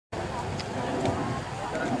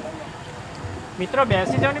મિત્રો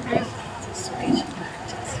બેસી જાઓ ને પ્લીઝ.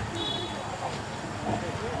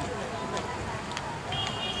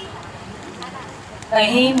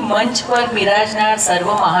 અહીં મંચ પર બિરાજનાર સર્વ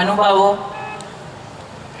મહાનુભાવો,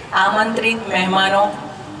 આમંત્રિત મહેમાનો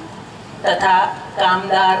તથા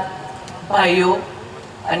કામદાર ભાઈઓ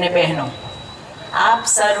અને બહેનો, આપ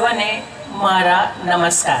સર્વને મારા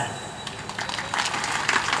નમસ્કાર.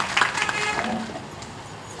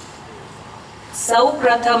 સૌ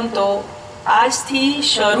પ્રથમ તો આજથી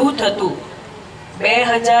શરૂ થતું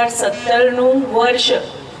 2017નું વર્ષ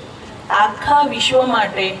આખા વિશ્વ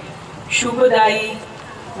માટે શુભદાયી,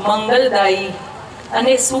 મંગલદાયી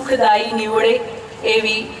અને સુખદાયી નીવડે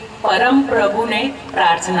એવી પરમ પ્રભુને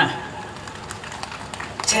પ્રાર્થના.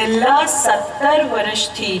 છેલ્લા 17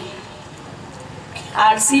 વર્ષથી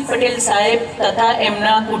આરસી પટેલ સાહેબ તથા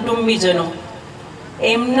એમના કુટુંબીજનો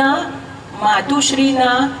એમના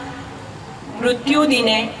માતુશ્રીના મૃત્યુ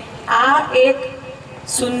દિને આ એક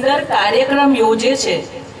સુંદર કાર્યક્રમ યોજે છે,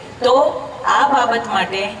 તો આ બાબત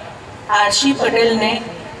માટે આરસી પટેલને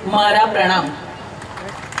મારા પ્રણામ.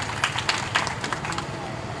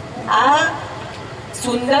 આ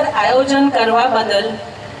સુંદર આયોજન કરવા બદલ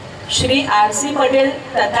શ્રી આરસી પટેલ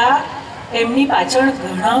તથા એમની પાછળ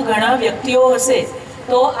ઘણા વ્યક્તિઓ હશે,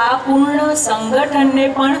 તો આ પૂર્ણ સંગઠનને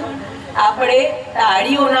પણ આપણે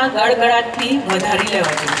તાળીઓના ગડગડાટથી વધારી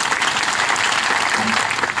લેવા જોઈએ.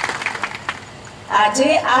 આજે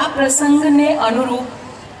આ પ્રસંગને અનુરૂપ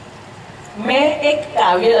મેં એક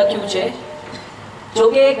કાવ્ય લખ્યું છે.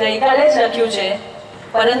 જોકે ગઈકાલે જ લખ્યું છે,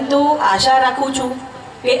 પરંતુ આશા રાખું છું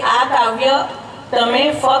કે આ કાવ્ય તમે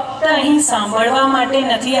ફક્ત અહીં સાંભળવા માટે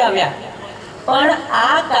નથી આવ્યા, પણ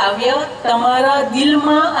આ કાવ્ય તમારા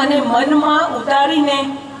દિલમાં અને મનમાં ઉતારીને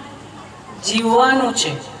જીવવાનું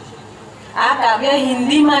છે. આ કાવ્ય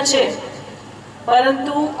હિન્દીમાં છે,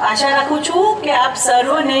 પરંતુ આશા રાખું છું કે આપ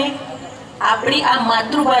સર્વને આપણી આ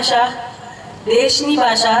માતૃભાષા, દેશની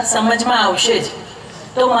ભાષા સમજમાં આવશે જ.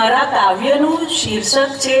 તો મારા કાવ્યનું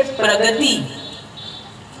શીર્ષક છે પ્રગતિ.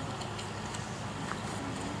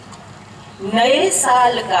 नए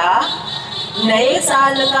साल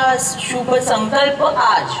का शुभ संकल्प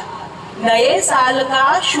आज, नए साल का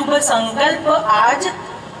शुभ संकल्प आज,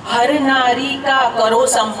 हर नारी का करो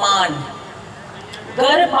सम्मान.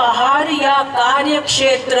 घर बाहर या कार्य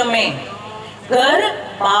क्षेत्र में, घर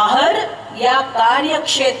बाहर या कार्य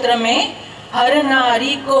क्षेत्र में हर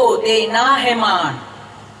नारी को देना है मान.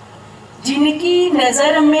 जिनकी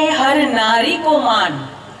नजर में हर नारी को मान,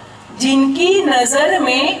 जिनकी नजर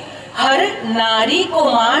में हर नारी को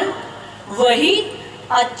मान, वही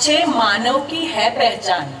अच्छे मानव की है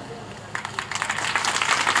पहचान.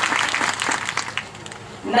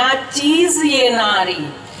 ना चीज ये नारी,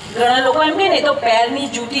 ઘણા લોકો એમ કે ને તો પેરની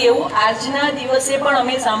જૂઠી, એવું આજના દિવસે પણ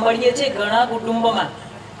અમે સાંભળીએ છીએ ઘણા કુટુંબોમાં.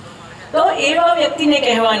 તો એવા વ્યક્તિને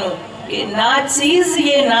કહેવાનું કે ના ચીજ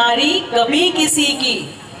ये नारी कभी किसी की,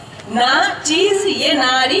 ना चीज ये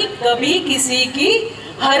नारी कभी किसी की,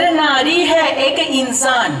 हर नारी है एक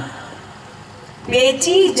इंसान.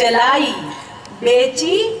 बेची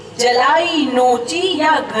जलाई नोची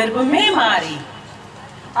या गर्भ में मारी,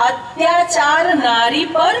 अत्याचार नारी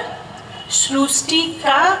पर सृष्टि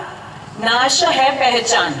का नाश है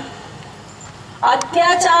पहचान.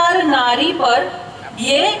 अत्याचार नारी पर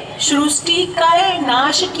ये सृष्टि का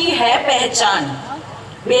नाश की है पहचान.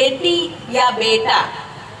 बेटी या बेटा,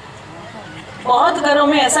 बहुत घरों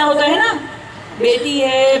में ऐसा होता है ना, बेटी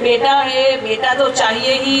है, बेटा तो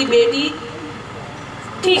चाहिए ही, बेटी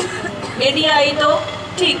ठीक, बेटी आई तो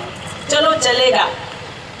ठीक, चलो चलेगा.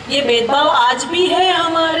 ये भेदभाव आज भी है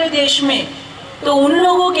हमारे देश में. तो उन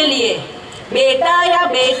लोगों के लिए बेटा या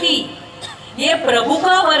बेटी ये प्रभु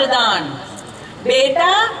का वरदान,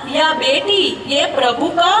 बेटा या बेटी ये प्रभु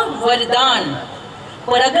का वरदान.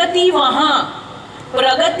 प्रगति वहाँ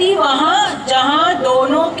जहाँ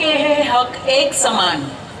दोनों के है हक एक समान.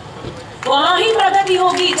 वहाँ ही प्रगति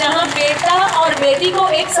होगी जहाँ बेटा और बेटी को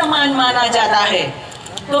एक समान माना जाता है.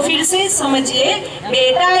 तो फिर से समझिए,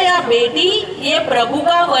 बेटा या बेटी ये प्रभु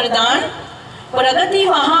का वरदान, प्रगति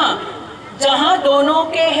वहाँ जहाँ दोनों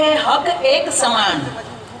के है हक एक समान.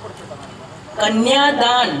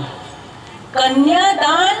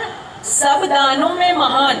 कन्यादान सब दानों में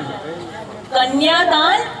महान,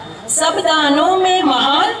 कन्यादान सब दानों में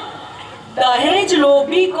महान. दहेज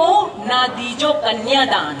लोभी को ना दीजो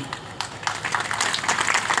कन्यादान.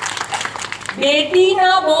 बेटी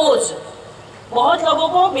ना बोझ, बहुत लोगों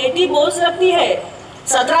को बेटी बोझ लगती है.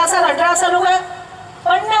 17 साल 18 साल हो गया,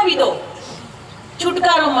 પરણાવી દો,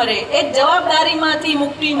 છુટકારો મળે, એક જવાબદારીમાંથી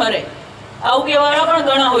મુક્તિ મળે, આવું કહેવાના પણ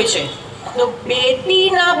ઘણા હોય છે. तो बेटी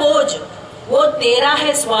ना बोझ वो तेरा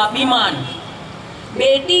है स्वाभिमान.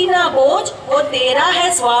 बेटी ना बोझ वो तेरा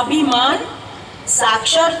है स्वाभिमान,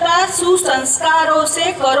 साक्षरता सुसंस्कारों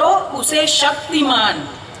से करो उसे शक्तिमान।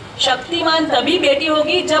 शक्तिमान तभी बेटी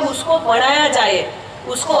होगी जब उसको पढ़ाया जाए,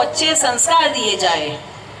 उसको अच्छे संस्कार दिए जाए।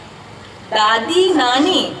 दादी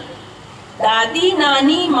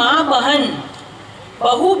नानी माँ बहन,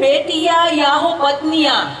 बहू बेटियां या हो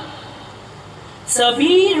पत्नियां,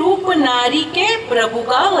 सभी रूप नारी के प्रभु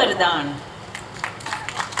का वरदान।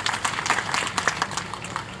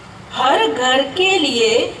 हर घर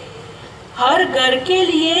के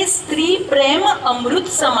लिए स्त्री प्रेम अमृत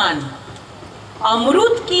समान।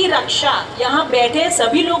 अमृत की रक्षा यहाँ बैठे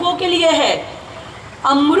सभी लोगों के लिए है।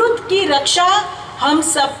 अमृत की रक्षा हम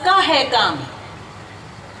सबका है काम।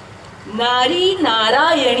 नारी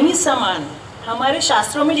नारायणी समान, हमारे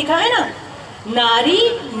शास्त्रों में लिखा है ना, नारी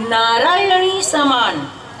नारायणी समान।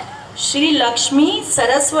 श्री लक्ष्मी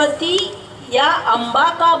सरस्वती या अम्बा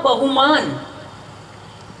का बहुमान।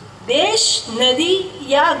 देश नदी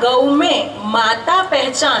या गौ में माता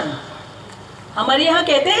पहचान। हमारे यहाँ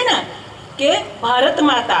कहते हैं ना कि भारत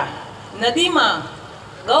माता, नदी माँ,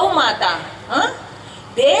 गौ माता। हाँ,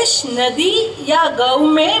 देश नदी या गौ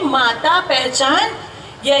में माता पहचान,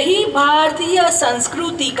 यही भारतीय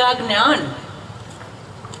संस्कृति का ज्ञान।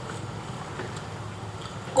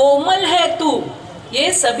 कोमल है तू,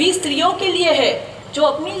 ये सभी स्त्रियों के लिए है जो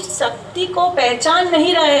अपनी शक्ति को पहचान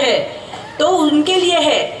नहीं रहे हैं, तो उनके लिए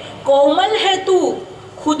है। कोमल है तू,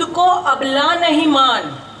 खुद को अबला नहीं मान।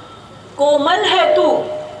 कोमल है तू,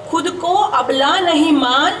 खुद को अबला नहीं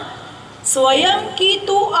मान, स्वयं की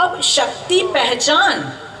तू अब शक्ति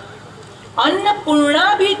पहचान।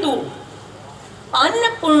 अन्नपूर्णा भी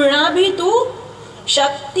तू,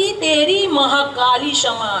 शक्ति तेरी महाकाली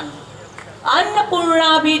समान।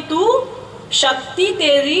 अन्नपूर्णा भी तू, शक्ति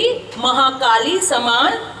तेरी महाकाली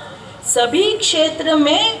समान। सभी क्षेत्र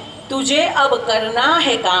में तुझे अब करना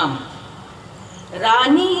है काम।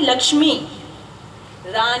 रानी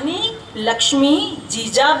लक्ष्मी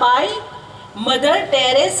जीजाबाई, मदर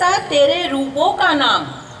टेरेसा तेरे रूपों का नाम।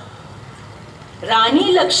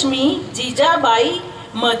 रानी लक्ष्मी जीजाबाई,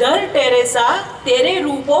 मदर टेरेसा तेरे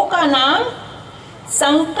रूपों का नाम।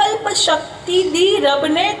 संकल्प शक्ति दी रब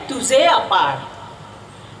ने तुझे अपार।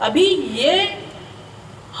 अभी ये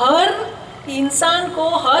हर इंसान को,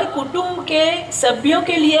 हर कुटुंब के सभ्यों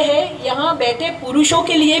के लिए है, यहाँ बैठे पुरुषों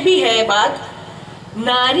के लिए भी है बात।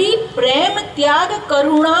 नारी प्रेम त्याग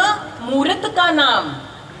करुणा मूर्त का नाम।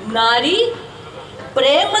 नारी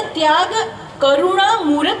प्रेम त्याग करुणा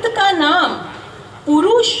मूर्त का नाम।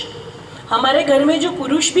 पुरुष, हमारे घर में जो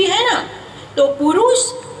पुरुष भी है ना, तो पुरुष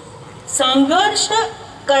संघर्ष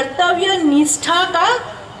कर्तव्य निष्ठा का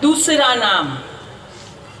दूसरा नाम।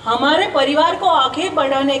 हमारे परिवार को आगे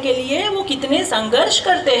बढ़ाने के लिए वो कितने संघर्ष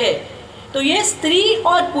करते हैं, तो ये स्त्री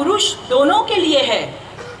और पुरुष दोनों के लिए है।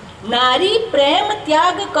 नारी प्रेम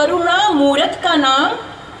त्याग करुणा मूर्त का नाम।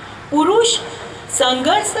 पुरुष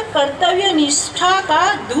संघर्ष कर्तव्य निष्ठा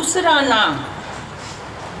का दूसरा नाम।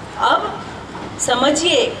 अब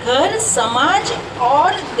समझिए, घर समाज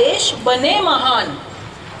और देश बने महान।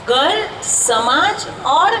 घर समाज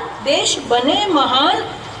और देश बने महान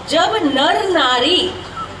जब नर नारी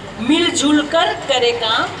मिलजुल कर करे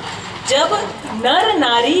काम। जब नर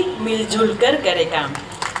नारी मिलजुल कर करे काम।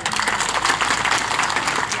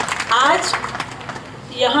 आज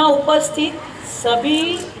यहाँ उपस्थित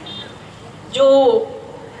सभी जो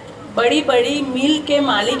बड़ी बड़ी मिल के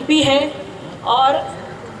मालिक भी हैं और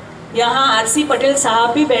यहाँ आर.सी. पटेल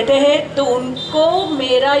साहब भी बैठे हैं, तो उनको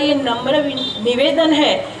मेरा ये नम्र निवेदन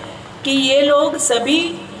है कि ये लोग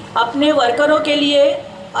सभी अपने वर्करों के लिए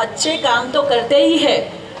अच्छे काम तो करते ही है,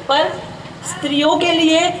 पर स्त्रियों के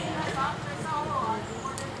लिए,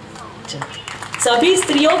 सभी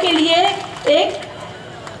स्त्रियों के लिए एक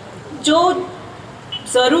जो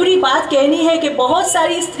ज़रूरी बात कहनी है कि बहुत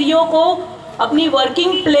सारी स्त्रियों को अपनी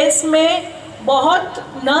वर्किंग प्लेस में बहुत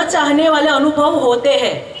न चाहने वाले अनुभव होते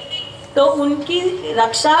हैं, तो उनकी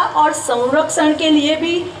रक्षा और संरक्षण के लिए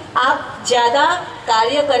भी आप ज़्यादा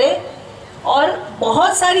कार्य करें। और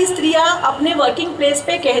बहुत सारी स्त्रियां अपने वर्किंग प्लेस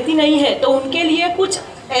पे कहती नहीं है, तो उनके लिए कुछ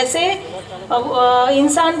ऐसे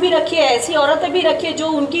इंसान भी रखिए, ऐसी औरतें भी रखिए जो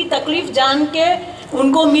उनकी तकलीफ जान के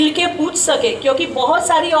उनको मिल के पूछ सके। क्योंकि बहुत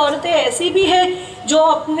सारी औरतें ऐसी भी हैं जो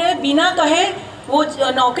अपने बिना कहे वो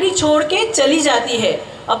नौकरी छोड़ के चली जाती है,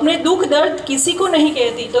 अपने दुख दर्द किसी को नहीं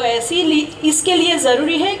कहती। तो ऐसी इसके लिए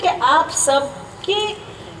ज़रूरी है कि आप सबके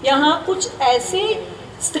यहाँ कुछ ऐसी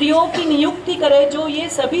स्त्रियों की नियुक्ति करें जो ये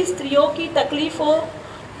सभी स्त्रियों की तकलीफ़ों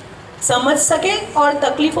समझ सके और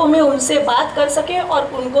तकलीफ़ों में उनसे बात कर सके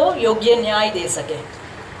और उनको योग्य न्याय दे सके।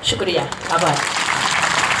 शुक्रिया, आभार।